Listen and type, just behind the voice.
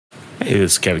Hey,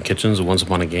 this is Kevin Kitchens of Once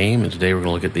Upon a Game, and today we're going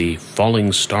to look at the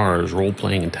Falling Stars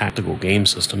role-playing and tactical game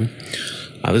system.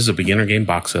 This is a beginner game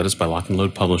box set. It's by Lock and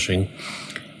Load Publishing.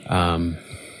 All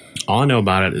I know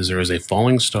about it is there is a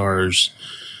Falling Stars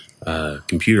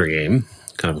computer game,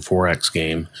 kind of a 4X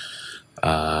game.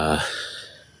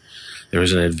 There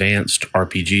is an advanced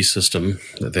RPG system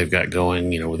that they've got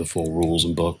going, with the full rules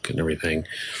and book and everything.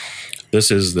 This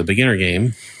is the beginner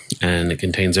game, and it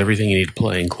contains everything you need to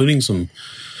play, including some...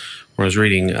 I was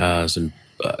reading some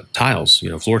tiles,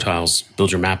 floor tiles,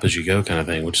 build your map as you go kind of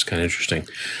thing, which is kind of interesting.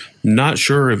 Not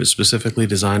sure if it's specifically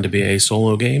designed to be a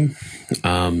solo game.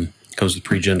 Comes with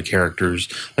pre-gen characters,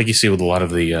 like you see with a lot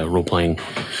of the role-playing,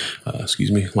 a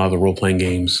lot of the role-playing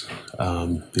games.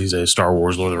 These days, Star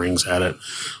Wars, Lord of the Rings had it.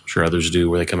 I'm sure others do,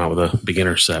 where they come out with a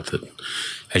beginner set that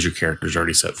has your characters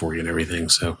already set for you and everything.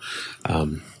 So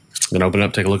I'm going to open it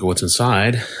up, take a look at what's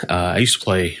inside. I used to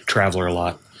play Traveler a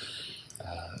lot.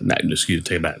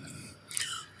 Take it back.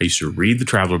 I used to read the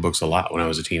Traveler books a lot when I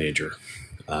was a teenager.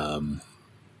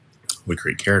 We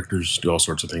create characters, do all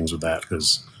sorts of things with that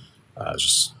because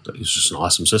it's just an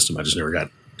awesome system. I just never got,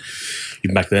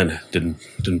 even back then,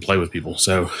 didn't play with people.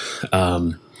 So,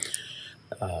 but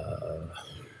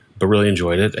really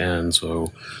enjoyed it, and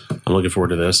so I'm looking forward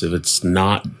to this. If it's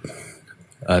not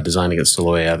designed against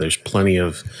solo AI, there's plenty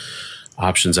of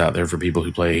options out there for people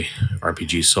who play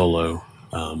RPG solo.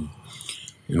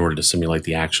 In order to simulate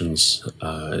the actions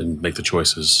and make the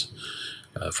choices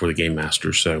for the game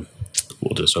master. So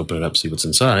we'll just open it up, see what's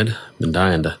inside. I've been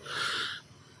dying to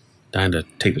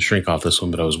take the shrink off this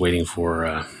one, but I was waiting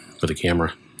for the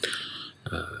camera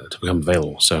to become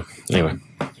available. So anyway,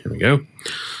 here we go.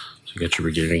 So you got your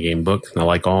beginner game book. And I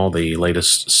like all the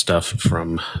latest stuff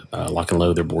from Lock and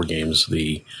Load, their board games.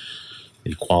 The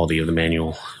quality of the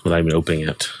manual, without even opening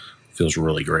it, feels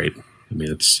really great. I mean,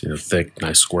 it's thick,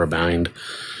 nice square bind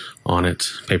on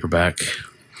it, paperback.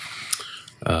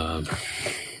 And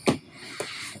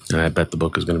I bet the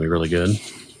book is going to be really good.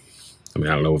 I mean,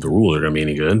 I don't know if the rules are going to be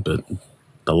any good, but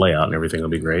the layout and everything will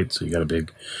be great. So you got a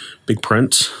big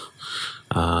print.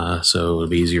 So it'll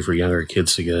be easier for younger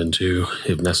kids to get into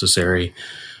if necessary.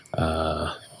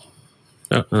 Oh,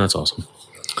 that's awesome.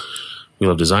 We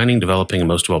love designing, developing, and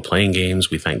most of all, playing games.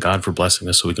 We thank God for blessing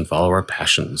us so we can follow our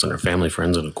passions and our family,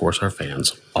 friends, and, of course, our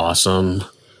fans. Awesome,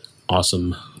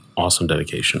 awesome, awesome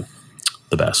dedication.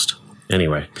 The best.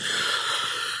 Anyway.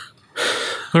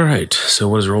 All right. So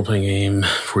what is a role-playing game?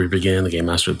 Before we begin, the game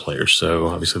master of the players. So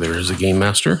obviously there is a game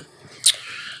master.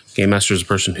 Game master is a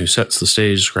person who sets the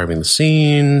stage, describing the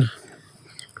scene,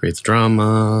 creates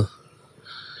drama.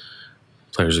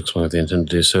 Players explain what they intend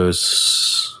to do. So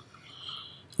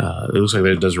it looks like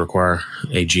it does require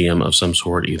a GM of some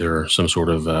sort, either some sort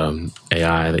of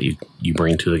AI that you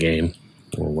bring to the game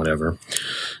or whatever.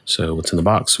 So what's in the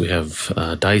box? We have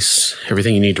dice,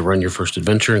 everything you need to run your first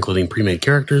adventure, including pre-made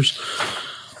characters.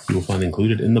 You will find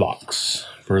included in the box.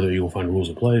 Further, you will find rules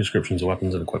of play, descriptions of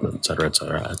weapons and equipment, etc.,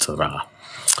 etc., etc.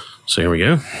 So here we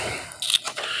go.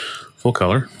 Full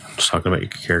color. Just talking about your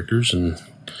characters and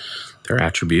their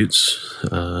attributes,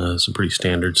 some pretty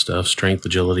standard stuff: strength,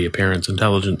 agility, appearance,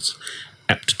 intelligence,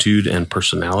 aptitude, and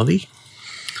personality.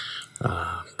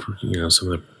 Some of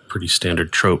the pretty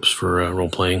standard tropes for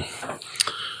role-playing.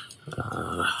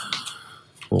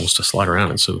 Almost to slide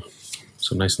around. It's so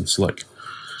nice and slick.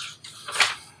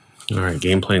 All right,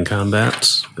 gameplay and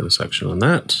combat. Got a section on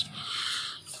that.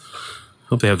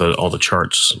 Hope they have all the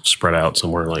charts spread out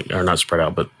somewhere, or not spread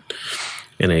out, but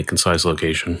in a concise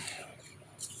location.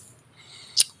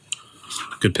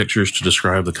 Good pictures to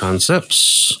describe the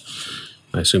concepts.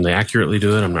 I assume they accurately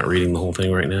do it. I'm not reading the whole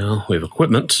thing right now. We have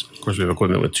equipment. Of course, we have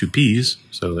equipment with 2 P's,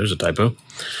 so there's a typo.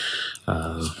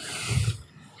 But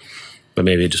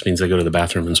maybe it just means they go to the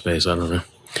bathroom in space. I don't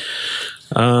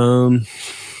know.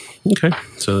 Okay,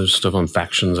 so there's stuff on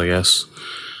factions, I guess.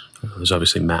 There's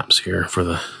obviously maps here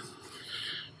that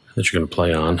you're going to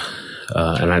play on.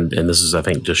 And this is, I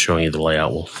think, just showing you the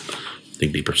layout. We'll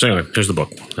dig deeper. So anyway, here's the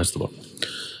book. That's the book.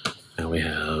 Now we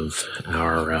have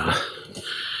our,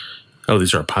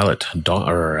 these are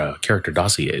our character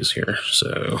dossiers here.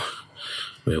 So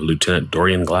we have Lieutenant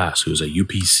Dorian Glass, who is a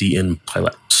UPCN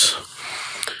pilot.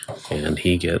 And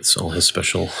he gets all his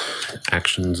special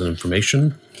actions and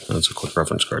information. That's a quick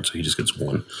reference card, so he just gets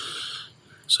 1.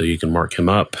 So you can mark him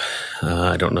up.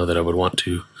 I don't know that I would want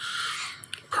to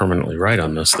permanently write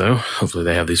on this, though. Hopefully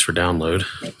they have these for download,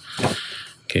 in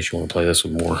case you want to play this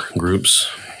with more groups.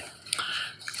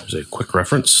 There's a quick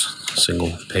reference,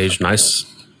 single page, nice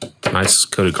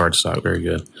coded cardstock, very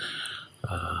good.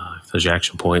 There's your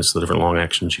action points, the different long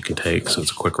actions you can take, so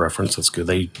it's a quick reference. That's good.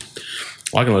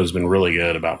 Lock and Load has been really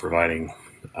good about providing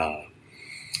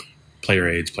player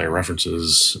aids, player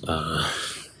references,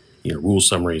 rule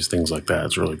summaries, things like that.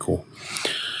 It's really cool.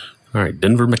 All right,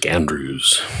 Denver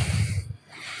McAndrews,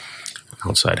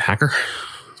 outside hacker.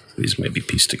 These may be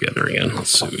pieced together again.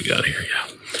 Let's see what we got here. Yeah,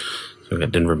 so we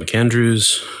got Denver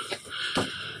McAndrews.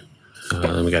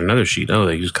 Then we got another sheet. Oh,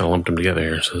 they just kind of lumped them together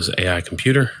here. So this is AI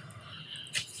computer.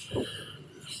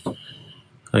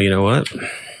 Oh, you know what?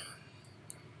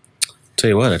 Tell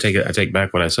you what, I take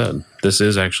back what I said. This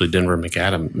is actually Denver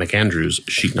McAndrews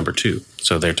sheet number 2.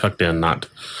 So they're tucked in not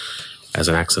as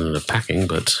an accident of packing,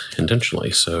 but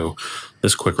intentionally. So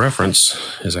this quick reference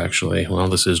is actually, well,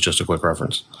 this is just a quick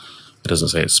reference. It doesn't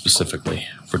say it specifically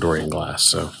for Dorian Glass.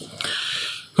 So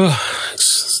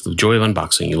it's the joy of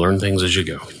unboxing. You learn things as you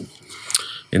go.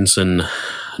 Ensign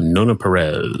Nona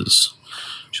Perez.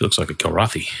 She looks like a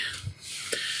Kilrathi.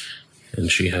 And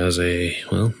she has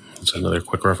it's another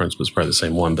quick reference, but it's probably the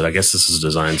same one. But I guess this is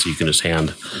designed so you can just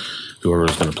hand whoever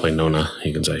is going to play Nona,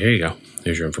 you can say, here you go.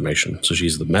 Here's your information. So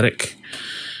she's the medic.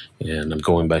 And I'm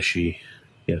going by she.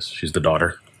 Yes, she's the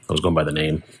daughter. I was going by the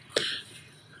name.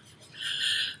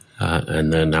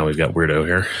 And then now we've got Weirdo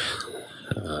here.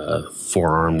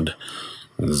 Four-armed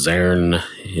Zern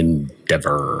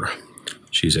Endeavor.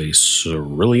 She's a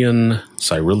Cyrillian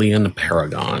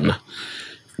paragon.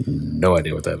 No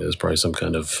idea what that is. Probably some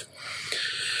kind of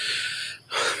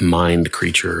mind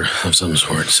creature of some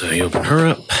sort. So you open her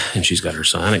up, and she's got her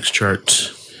psionics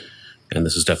chart. And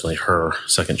this is definitely her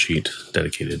second sheet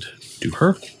dedicated to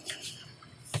her.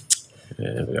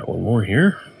 And we got one more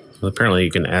here. Apparently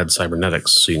you can add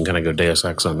cybernetics, so you can kind of go Deus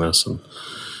Ex on this and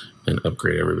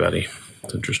upgrade everybody.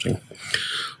 It's interesting.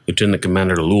 Lieutenant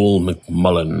Commander Lowell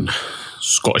McMullen,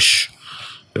 Scottish.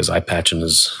 His eye patch and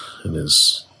his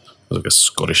like a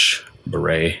Scottish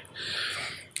beret.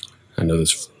 I know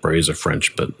this berets are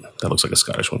French, but that looks like a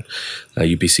Scottish one.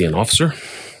 UPCN officer.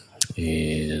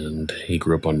 And he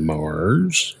grew up on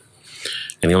Mars.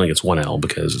 And he only gets one L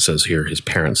because it says here his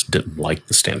parents didn't like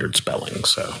the standard spelling.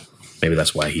 So maybe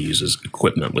that's why he uses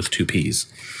equipment with 2 Ps.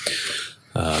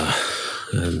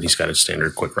 And he's got his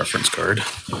standard quick reference card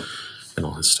and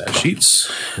all his stat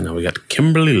sheets. And now we got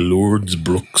Kimberly Lourdes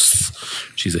Brooks.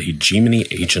 She's a hegemony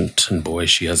agent. And boy,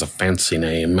 she has a fancy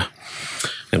name.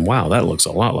 And wow, that looks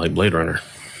a lot like Blade Runner.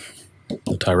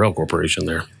 The Tyrell Corporation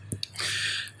there.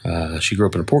 She grew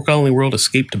up in a poor colony world,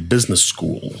 escaped to business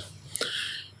school.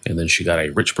 And then she got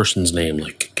a rich person's name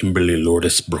like Kimberly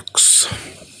Lourdes Brooks.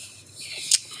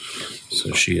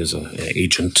 So she is an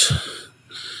agent.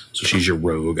 So she's your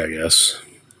rogue, I guess.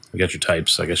 You got your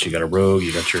types. I guess you got a rogue,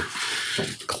 you got your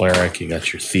cleric, you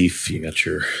got your thief, you got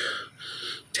your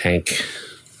tank,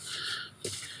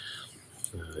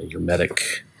 your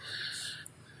medic,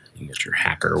 you got your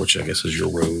hacker, which I guess is your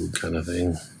rogue kind of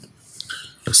thing.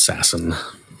 Assassin.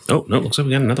 Oh, no, looks like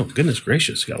we got another one. Goodness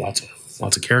gracious, you got lots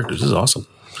of characters. This is awesome.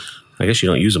 I guess you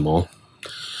don't use them all.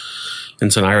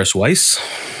 Ensign Iris Weiss.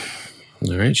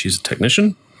 All right, she's a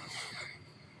technician.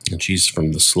 And she's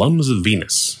from the slums of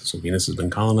Venus. So Venus has been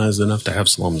colonized enough to have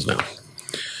slums now.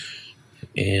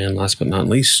 And last but not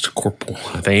least, Corporal,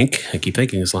 I keep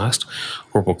thinking is last,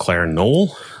 Corporal Claire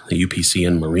Knoll, the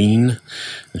UPCN Marine.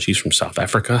 And she's from South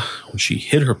Africa. She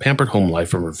hid her pampered home life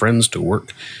from her friends to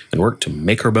work to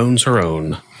make her bones her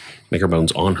own. Make her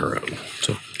bones on her own.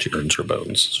 So she earns her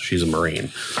bones. So she's a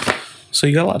Marine. So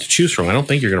you got a lot to choose from. I don't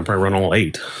think you're going to probably run all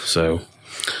 8. So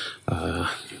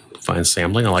fine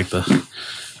sampling. I like the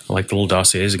little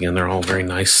dossiers. Again, they're all very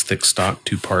nice, thick stock,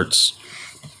 2 parts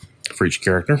for each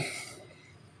character.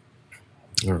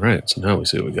 All right, so now we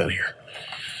see what we got here.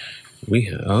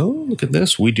 Look at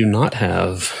this. We do not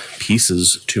have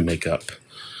pieces to make up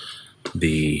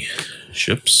the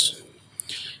ships.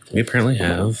 We apparently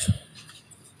have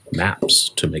maps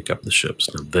to make up the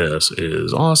ships. Now this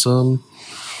is awesome.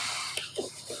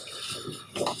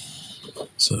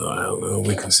 So I don't know if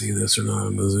we can see this or not.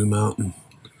 I'm going to zoom out and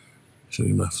show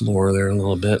you my floor there a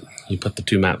little bit. You put the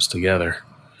 2 maps together.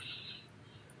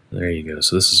 There you go.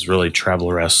 So this is really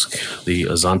Traveler-esque. The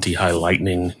Azanti High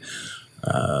Lightning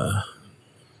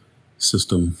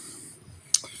system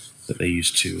that they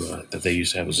used to have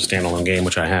as a standalone game,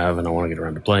 which I have, and I want to get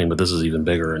around to playing. But this is even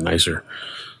bigger and nicer.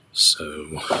 So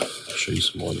I'll show you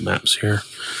some more of the maps here.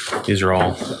 These are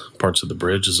all parts of the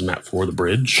bridge. This is map 4, the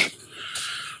bridge.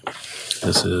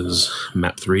 This is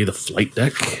map 3, the flight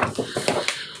deck.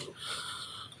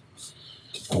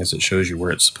 I guess it shows you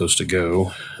where it's supposed to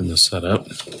go in the setup.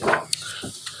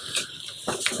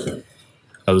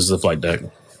 Oh, this is the flight deck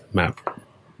map.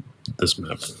 This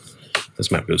map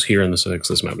goes here in the 6.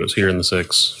 This map goes here in the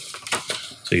 6.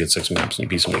 So you get 6 maps and you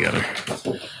piece them together.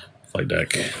 Flight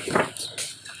deck.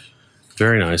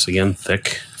 Very nice. Again,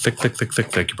 thick. You're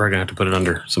probably gonna have to put it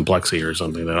under some plexi or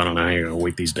something. Though I don't know how you're gonna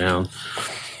weight these down.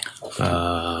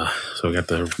 So we got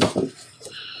the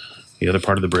other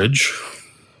part of the bridge,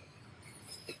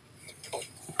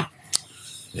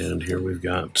 and here we've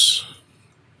got.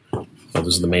 Oh,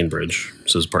 this is the main bridge.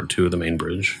 This is part 2 of the main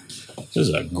bridge. This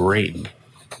is a great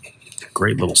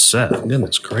little set.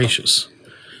 Goodness gracious!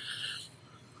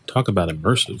 Talk about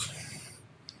immersive.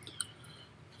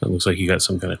 It looks like you got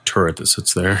some kind of turret that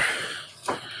sits there.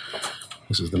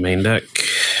 This is the main deck.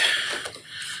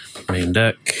 Main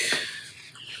deck.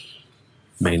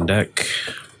 Main deck.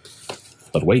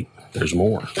 But wait, there's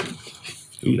more.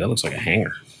 Ooh, that looks like a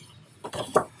hangar.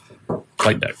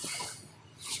 Flight deck.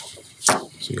 So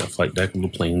you got a flight deck,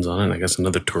 little planes on it. I guess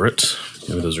another turret.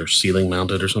 Maybe those are ceiling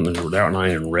mounted or something. They're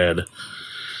outlined in red.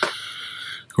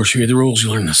 Of course, you read the rules, you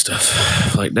learn this stuff.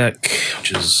 Flight deck,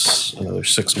 which is another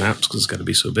 6 maps because it's got to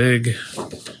be so big.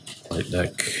 Flight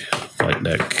deck, flight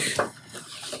deck,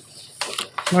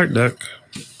 flight deck,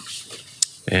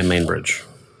 and main bridge.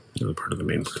 Another part of the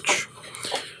main bridge.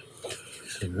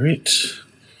 All right.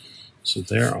 So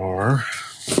there are.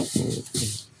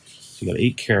 So you got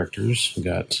 8 characters. You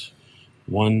got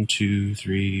 1, 2,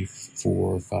 3,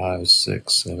 4, 5,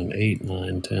 6, 7, 8,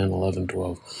 9, 10, 11,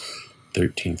 12,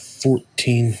 13,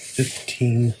 14,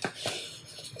 15,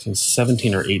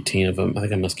 17 or 18 of them. I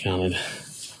think I miscounted.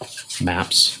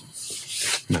 Maps.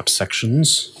 Map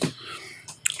sections.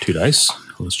 2 dice.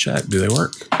 Let's check. Do they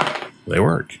work? They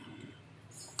work.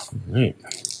 All right.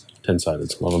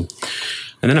 10-sided. Love them.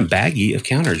 And then a baggie of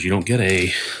counters. You don't get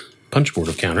a punch board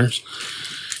of counters.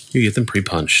 You get them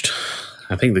pre-punched.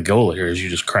 I think the goal here is you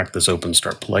just crack this open and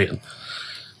start playing,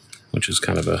 which is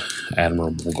kind of a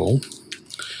admirable goal.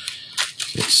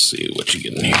 Let's see what you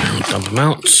get in here. I'll dump them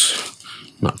out.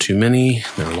 Not too many.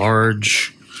 They're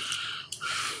large.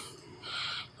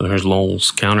 So here's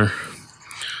Lowell's counter.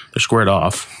 They're squared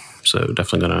off, so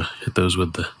definitely going to hit those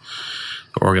with the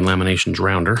Oregon Laminations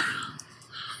rounder.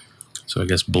 So I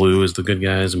guess blue is the good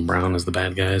guys and brown is the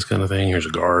bad guys kind of thing. Here's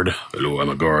a guard. Hello, I'm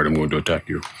a guard. I'm going to attack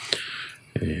you.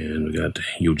 And we got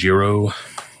Yojiro.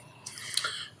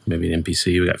 Maybe an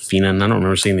NPC. We got Finan. I don't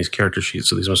remember seeing these character sheets,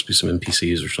 so these must be some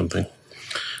NPCs or something.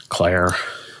 Claire.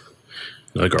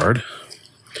 Another guard.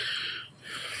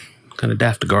 Kind of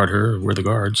daft to guard her. We're the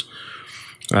guards.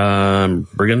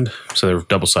 Brigand. So they're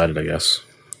double-sided, I guess.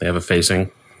 They have a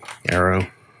facing arrow.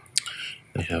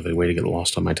 They have a way to get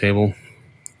lost on my table.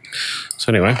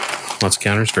 So anyway, lots of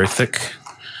counters, very thick.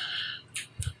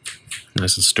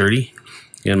 Nice and sturdy.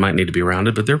 Again, might need to be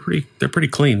rounded, but they're pretty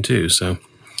clean too. So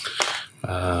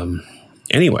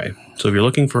anyway, so if you're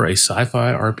looking for a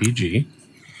sci-fi RPG,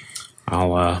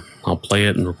 I'll play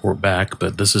it and report back.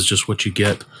 But this is just what you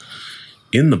get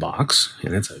in the box,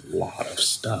 and it's a lot of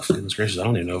stuff. Goodness gracious, I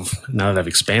don't even know if, now that I've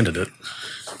expanded it,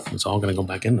 it's all going to go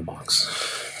back in the box.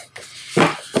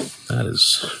 That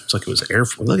is, it's like it was air.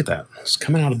 Look at that, it's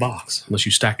coming out of the box unless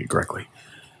you stack it correctly.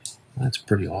 That's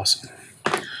pretty awesome.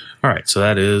 All right, so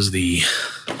that is the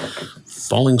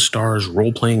Falling Stars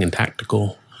role-playing and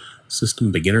tactical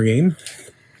system beginner game.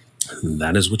 And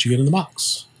that is what you get in the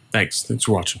box. Thanks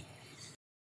for watching.